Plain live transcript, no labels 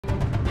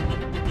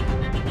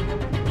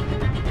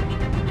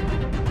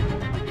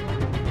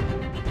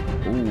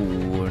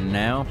Ooh,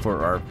 now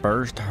for our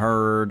first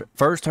herd.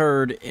 First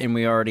herd, and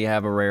we already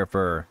have a rare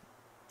fur.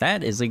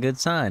 That is a good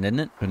sign, isn't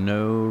it?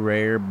 No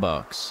rare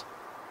bucks.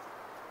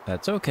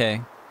 That's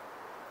okay.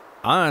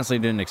 I honestly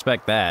didn't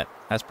expect that.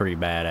 That's pretty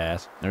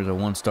badass. There's a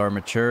 1-star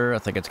mature. I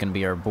think it's going to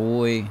be our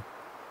boy.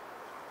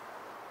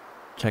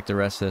 Check the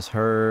rest of this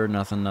herd.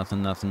 Nothing,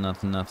 nothing, nothing,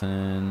 nothing,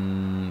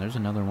 nothing. There's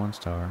another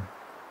 1-star.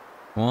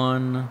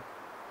 1,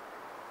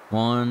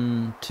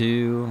 1,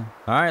 2.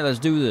 All right, let's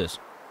do this.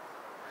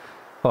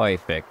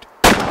 Perfect.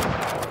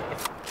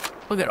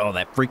 Look at all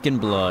that freaking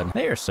blood.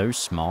 They are so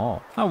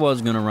small. I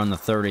was going to run the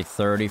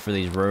 30-30 for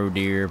these roe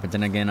deer, but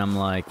then again, I'm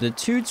like, the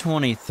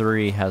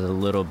 223 has a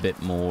little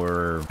bit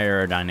more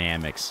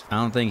aerodynamics. I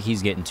don't think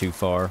he's getting too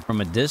far.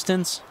 From a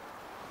distance,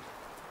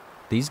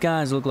 these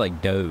guys look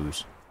like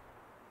does.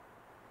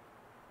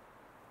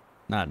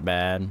 Not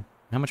bad.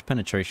 How much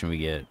penetration we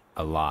get?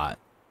 A lot.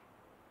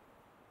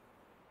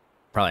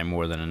 Probably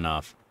more than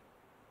enough.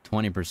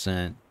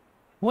 20%.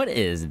 What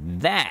is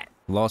that?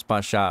 Lost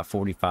by shot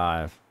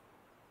 45.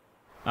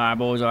 All right,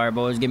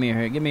 boys. Give me a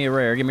rare. Give me a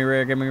rare. Give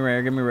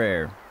me a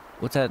rare.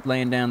 What's that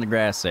laying down the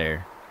grass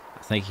there?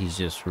 I think he's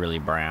just really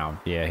brown.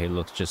 Yeah, he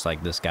looks just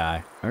like this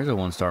guy. There's a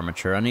 1-star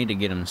mature. I need to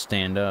get him to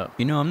stand up.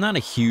 You know, I'm not a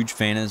huge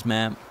fan of this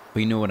map, but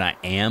you know what I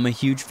am a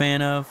huge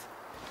fan of?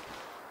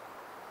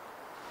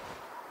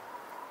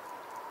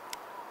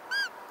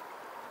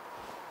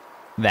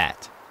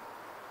 That.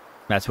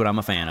 That's what I'm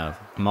a fan of.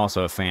 I'm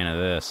also a fan of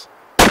this.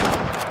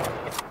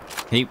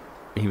 He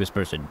was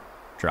supposed to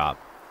drop.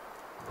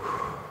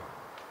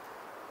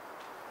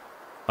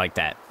 Like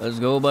that. Let's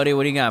go, buddy.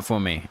 What do you got for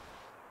me?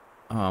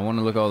 Oh, I want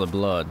to look at all the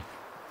blood.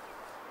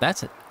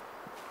 That's it.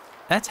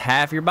 That's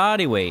half your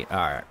body weight. All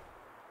right.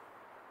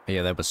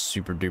 Yeah, that was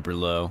super duper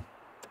low.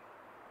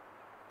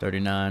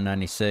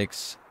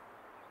 $39.96.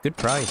 Good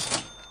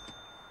price.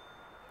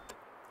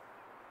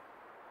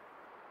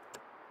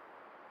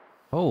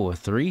 Oh, a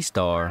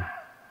 3-star.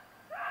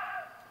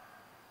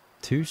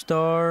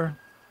 2-star.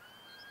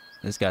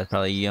 This guy's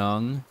probably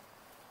young.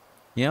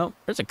 Yep,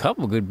 there's a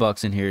couple good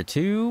bucks in here.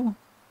 2,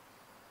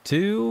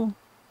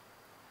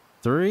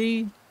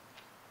 3.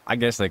 I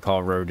guess they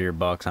call roe deer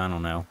bucks. I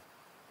don't know.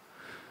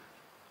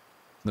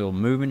 Little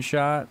moving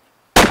shot.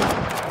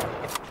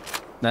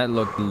 That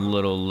looked a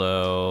little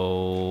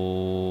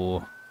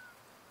low.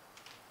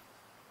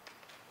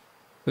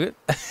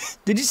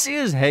 Did you see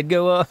his head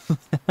go up?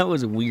 That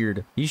was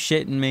weird. You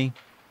shitting me?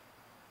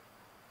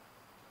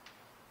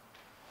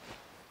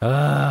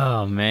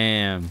 Oh,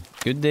 man.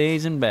 Good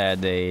days and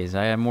bad days.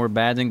 I have more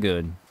bad than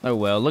good. Oh,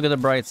 well, look at the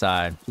bright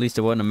side. At least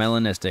it wasn't a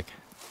melanistic.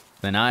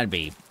 Then I'd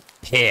be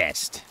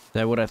pissed. Is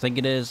that what I think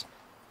it is?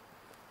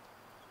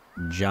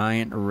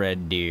 Giant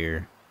red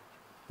deer.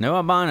 No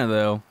albino,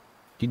 though.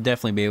 You'd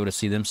definitely be able to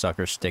see them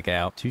suckers stick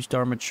out.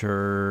 2-star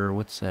mature.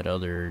 What's that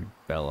other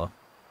fella?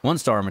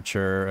 1-star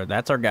mature.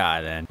 That's our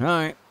guy, then. All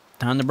right.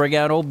 Time to break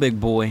out old big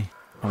boy.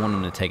 I want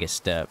him to take a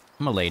step.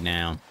 I'm going to lay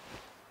down.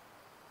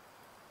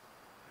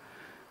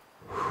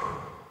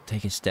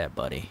 Take a step,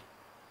 buddy.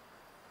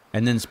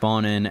 And then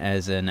spawn in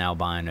as an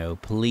albino,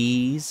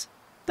 please.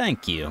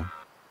 Thank you.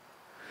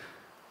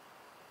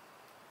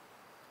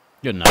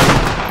 Good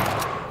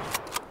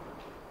enough.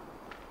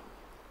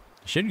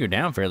 Should go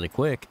down fairly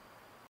quick.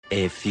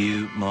 A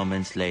few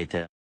moments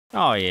later.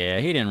 Oh yeah,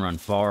 he didn't run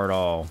far at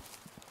all.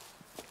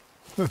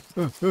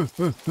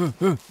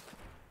 That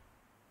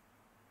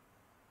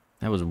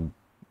was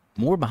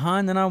more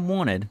behind than I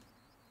wanted.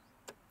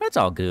 That's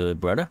all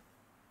good, brother.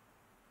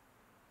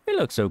 They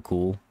look so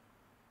cool.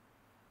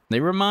 They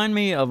remind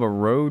me of a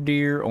roe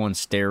deer on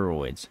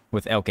steroids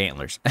with elk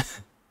antlers.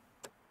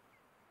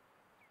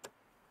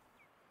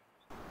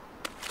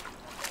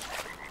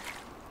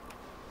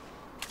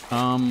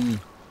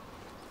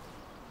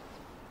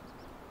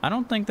 I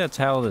don't think that's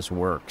how this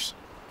works.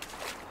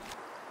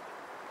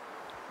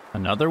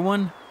 Another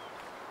one?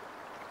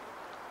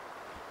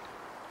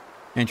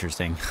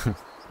 Interesting.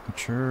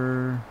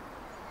 Mature.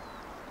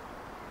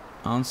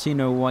 I don't see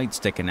no white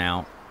sticking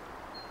out.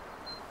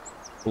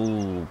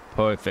 Ooh,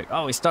 perfect.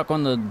 Oh, he's stuck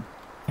on the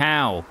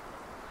cow.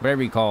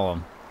 Whatever you call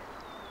him.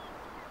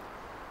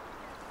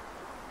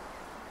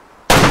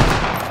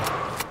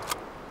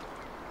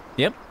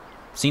 Yep.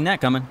 Seen that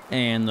coming.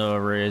 And the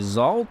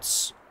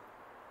results...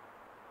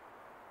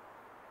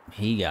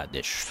 He got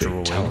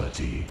destroyed.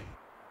 Fatality.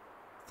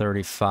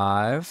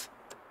 35.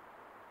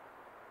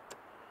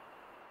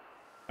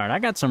 Alright, I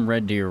got some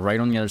red deer right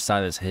on the other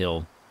side of this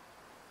hill.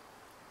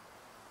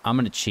 I'm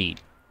gonna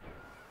cheat.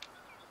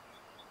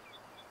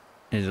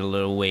 There's a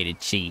little way to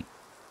cheat.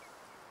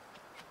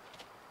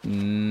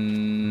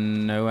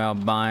 No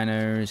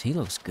albinos. He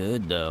looks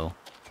good, though.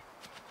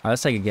 Alright,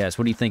 let's take a guess.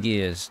 What do you think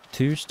he is?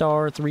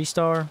 2-star,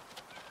 3-star?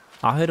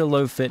 I'll hit a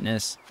low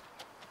fitness.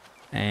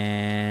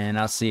 And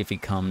I'll see if he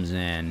comes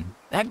in.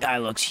 That guy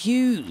looks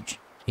huge.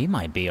 He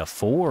might be a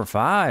 4 or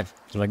 5.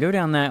 So if I go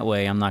down that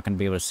way, I'm not going to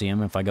be able to see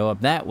him. If I go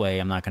up that way,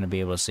 I'm not going to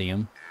be able to see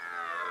him.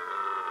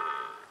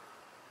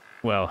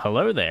 Well,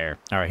 hello there.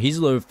 All right, he's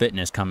low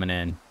fitness coming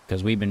in.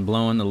 because we've been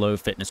blowing the low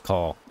fitness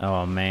call.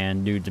 Oh,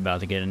 man. Dude's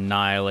about to get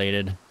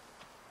annihilated.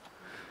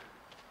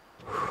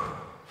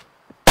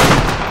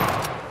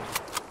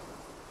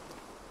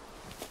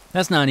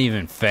 That's not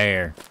even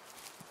fair.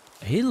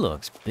 He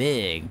looks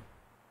big.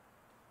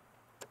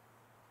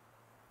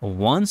 A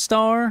 1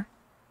 star?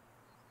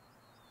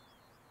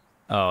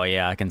 Oh,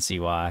 yeah, I can see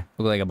why.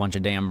 Look like a bunch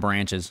of damn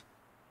branches.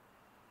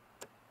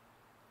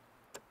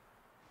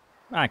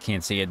 I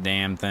can't see a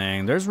damn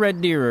thing. There's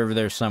red deer over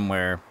there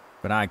somewhere,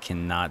 but I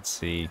cannot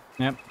see.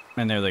 Yep,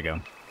 and there they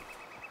go.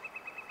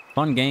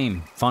 Fun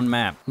game, fun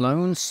map.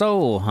 Lone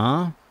Soul,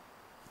 huh?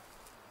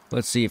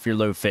 Let's see if you're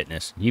low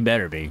fitness. You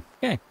better be.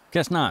 Okay,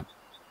 guess not.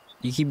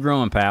 You keep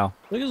growing, pal.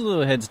 Look at his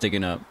little head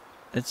sticking up.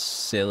 That's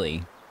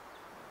silly.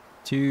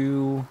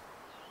 2,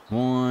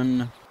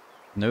 1.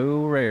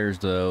 No rares,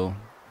 though.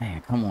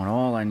 Man, come on.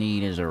 All I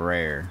need is a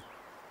rare.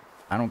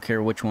 I don't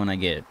care which one I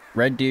get.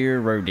 Red deer,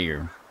 roe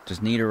deer.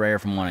 Just need a rare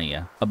from one of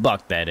you. A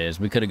buck, that is.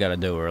 We could have got a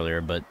doe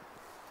earlier, but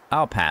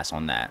I'll pass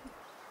on that.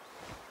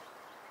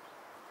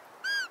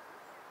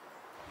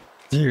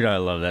 Dude, I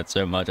love that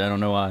so much. I don't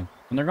know why.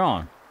 And they're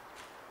gone.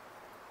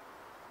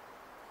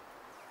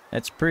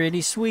 That's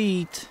pretty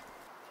sweet.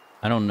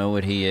 I don't know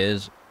what he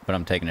is, but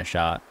I'm taking a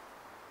shot.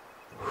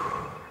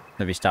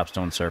 If he stops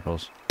doing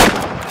circles.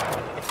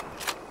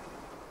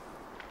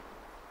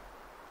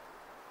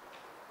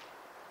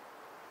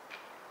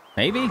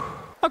 Maybe?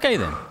 Okay,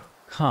 then.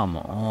 Come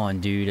on,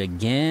 dude.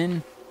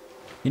 Again?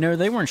 You know,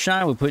 they weren't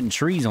shy with putting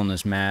trees on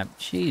this map.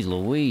 Jeez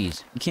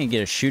Louise. You can't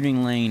get a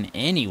shooting lane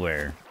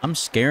anywhere. I'm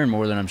scaring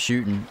more than I'm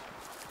shooting.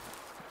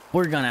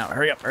 We're gun out.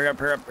 Hurry up, hurry up,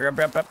 hurry up, hurry up,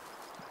 hurry up.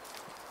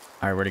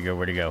 Alright, where'd he go?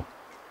 Where'd he go?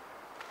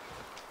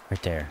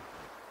 Right there.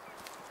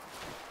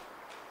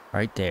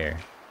 Right there.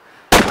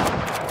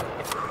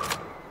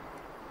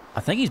 I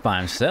think he's by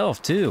himself,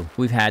 too.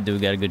 We've had to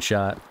have got a good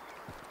shot.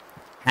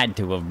 Had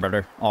to have,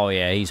 brother. Oh,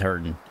 yeah, he's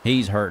hurting.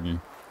 He's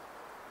hurting.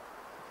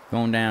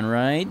 Going down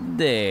right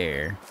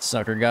there.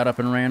 Sucker got up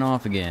and ran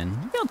off again.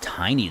 Look how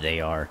tiny they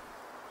are.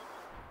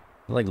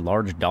 They're like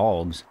large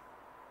dogs.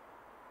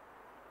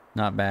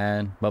 Not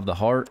bad. Above the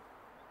heart.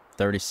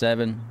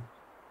 37.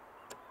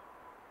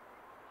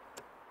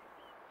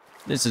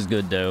 This is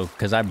good, though,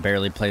 because I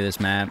barely play this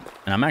map,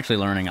 and I'm actually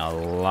learning a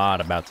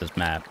lot about this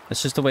map.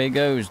 That's just the way it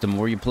goes. The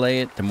more you play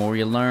it, the more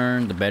you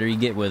learn, the better you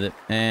get with it.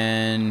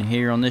 And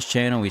here on this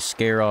channel, we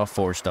scare off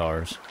 4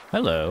 stars.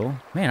 Hello.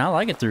 Man, I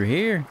like it through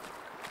here.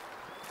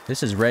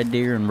 This is red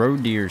deer and roe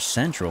deer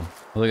central.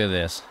 Look at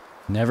this.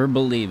 Never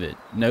believe it.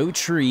 No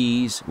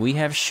trees. We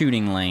have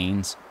shooting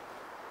lanes.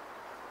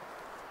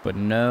 But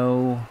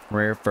no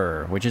rare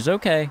fur, which is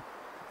okay.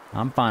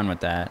 I'm fine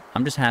with that.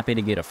 I'm just happy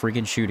to get a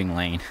freaking shooting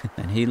lane.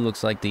 And he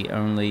looks like the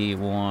only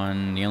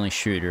one, the only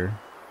shooter.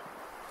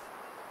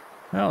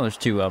 Oh, there's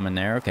 2 of them in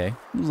there. Okay.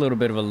 A little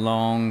bit of a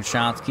long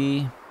shot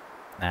key.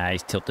 Nah,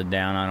 he's tilted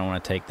down. I don't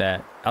want to take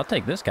that. I'll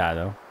take this guy,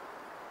 though.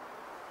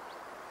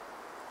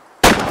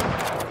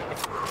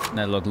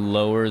 That looked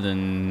lower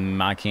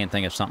than I can't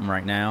think of something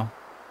right now.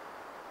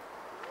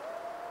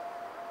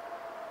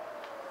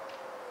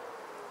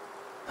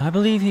 I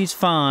believe he's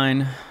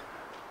fine.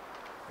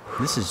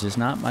 This is just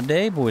not my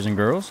day, boys and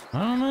girls. I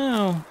don't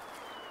know.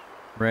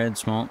 Red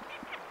smoke.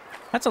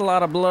 That's a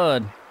lot of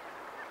blood.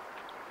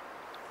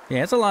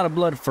 Yeah, it's a lot of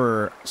blood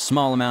for a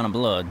small amount of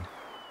blood.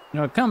 You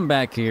know, I come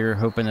back here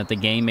hoping that the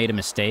game made a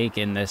mistake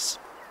and this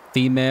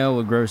female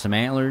would grow some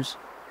antlers.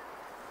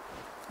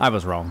 I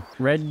was wrong.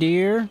 Red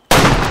deer.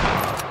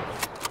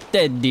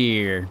 Dead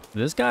deer.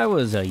 This guy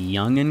was a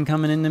youngin'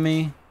 coming into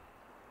me.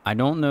 I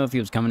don't know if he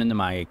was coming into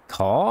my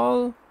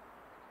call.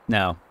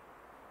 No.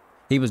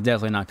 He was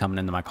definitely not coming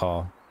into my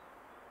call.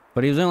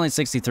 But he was only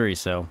 63,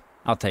 so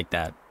I'll take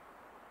that.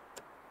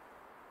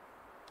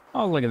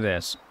 Oh, look at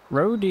this.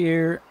 Roe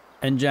deer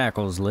and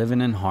jackals living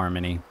in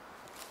harmony.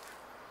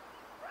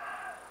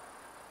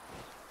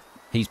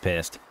 He's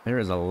pissed. There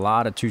is a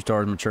lot of 2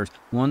 stars mature.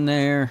 One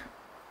there.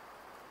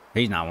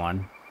 He's not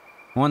one.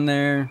 One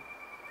there.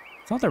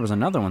 I thought there was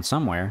another one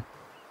somewhere.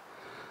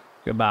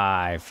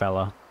 Goodbye,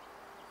 fella.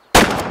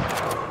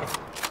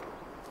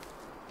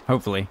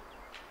 Hopefully.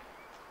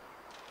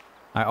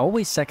 I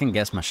always second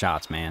guess my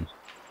shots, man.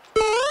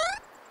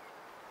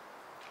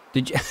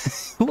 Did you...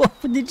 What,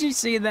 did you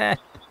see that?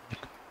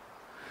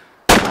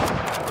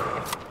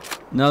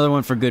 Another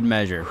one for good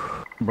measure.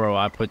 Bro,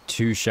 I put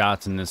 2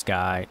 shots in this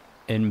guy,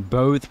 and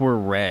both were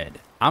red.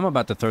 I'm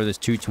about to throw this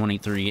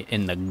 223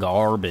 in the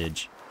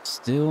garbage.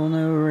 Still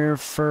no rare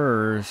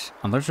furs.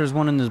 Unless there's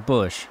one in this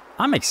bush.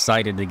 I'm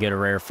excited to get a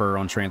rare fur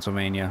on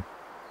Transylvania.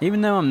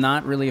 Even though I'm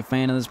not really a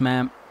fan of this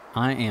map,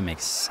 I am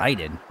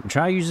excited.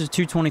 Try to use this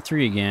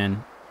 223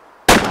 again.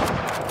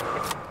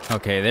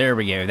 Okay, there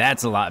we go.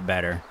 That's a lot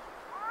better.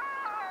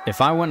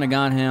 If I wouldn't have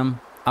got him,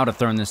 I would have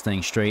thrown this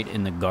thing straight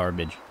in the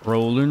garbage.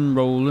 Rolling,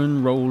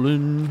 rolling,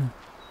 rolling.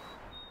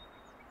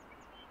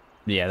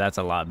 Yeah, that's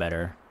a lot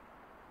better.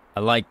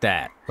 I like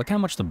that. Look how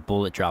much the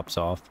bullet drops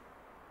off.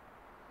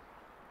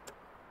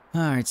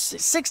 Alright,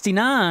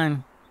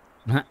 69.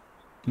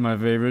 My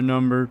favorite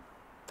number.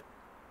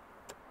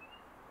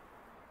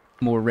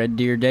 More red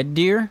deer, dead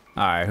deer.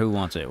 All right, who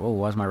wants it? Whoa,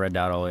 why's my red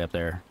dot all the way up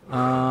there?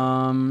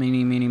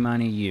 Meeny, meeny,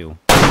 miny, you.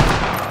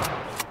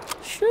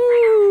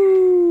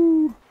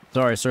 Shoo!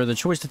 Sorry, sir. The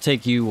choice to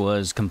take you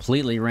was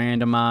completely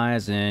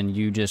randomized, and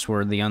you just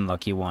were the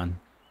unlucky one.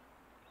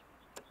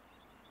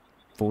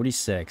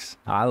 46.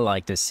 I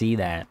like to see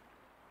that.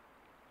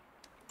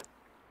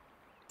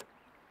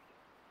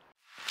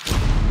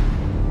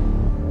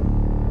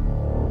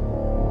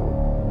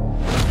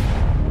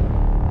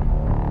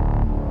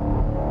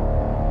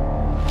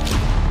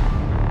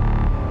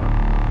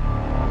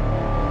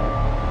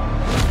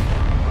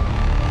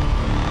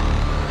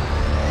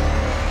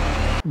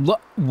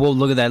 Whoa,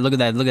 look at that, look at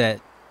that, look at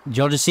that. Did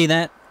y'all just see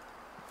that?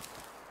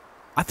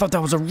 I thought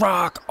that was a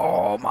rock.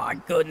 Oh my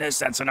goodness,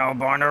 that's an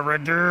albino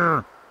red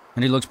deer.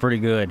 And he looks pretty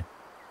good.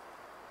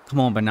 Come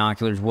on,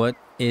 binoculars, what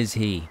is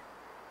he?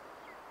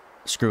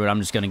 Screw it, I'm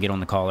just gonna get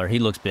on the collar. He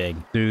looks big.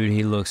 Dude,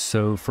 he looks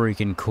so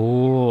freaking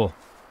cool.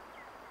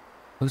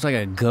 Looks like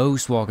a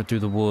ghost walking through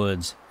the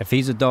woods. If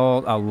he's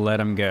adult, I'll let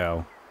him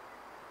go.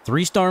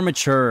 3-star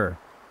mature.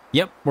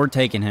 Yep, we're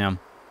taking him.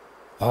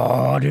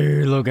 Oh,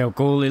 dude, look how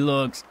cool he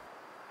looks.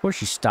 Of course,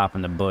 she's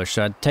stopping the bush.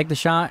 Should I take the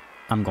shot?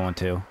 I'm going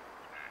to.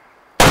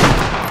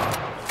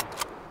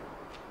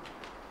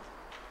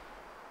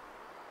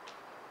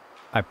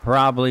 I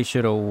probably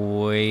should have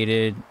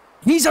waited.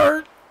 He's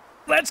hurt!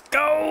 Let's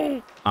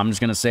go! I'm just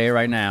going to say it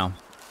right now.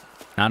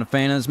 Not a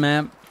fan of this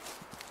map,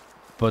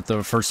 but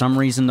for some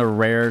reason, the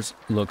rares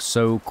look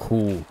so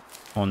cool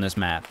on this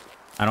map.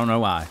 I don't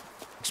know why.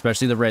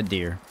 Especially the red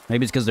deer.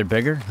 Maybe it's because they're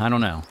bigger? I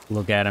don't know.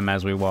 Look at him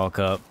as we walk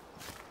up.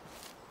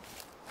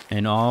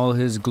 In all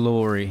his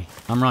glory.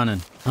 I'm running.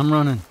 I'm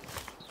running.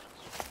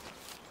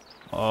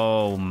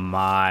 Oh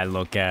my,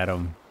 look at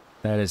him.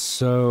 That is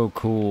so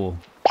cool.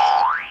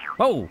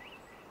 Oh!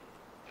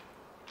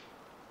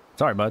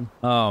 Sorry, bud.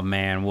 Oh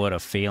man, what a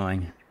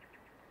feeling.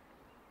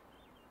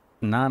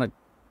 Not a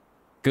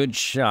good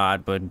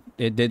shot, but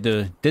it did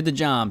the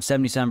job.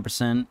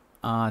 77%.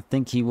 I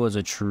think he was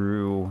a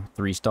true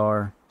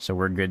 3-star, so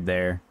we're good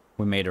there.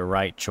 We made a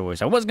right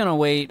choice. I was gonna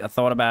wait. I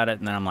thought about it,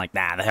 and then I'm like,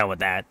 nah, the hell with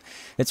that.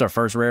 It's our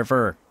first rare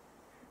fur.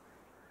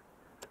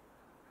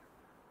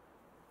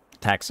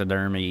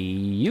 Taxidermy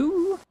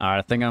you. All right,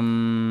 I think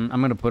I'm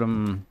gonna put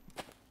him.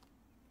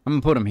 I'm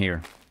gonna put him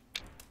here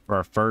for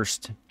our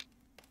first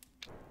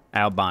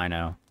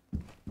albino.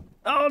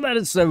 Oh, that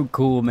is so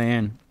cool,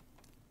 man.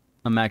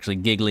 I'm actually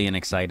giggly and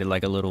excited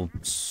like a little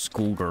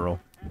schoolgirl.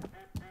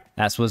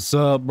 That's what's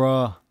up,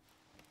 bro.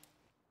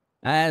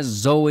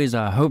 As always,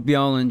 I hope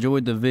y'all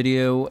enjoyed the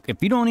video.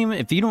 If you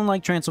don't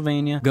like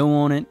Transylvania, go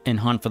on it and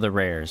hunt for the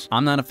rares.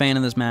 I'm not a fan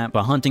of this map,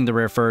 but hunting the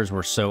rare furs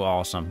were so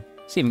awesome.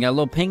 See, even got a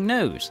little pink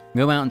nose.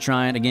 Go out and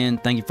try it again.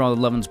 Thank you for all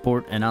the love and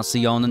support, and I'll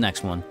see y'all in the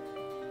next one.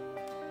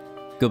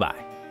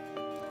 Goodbye.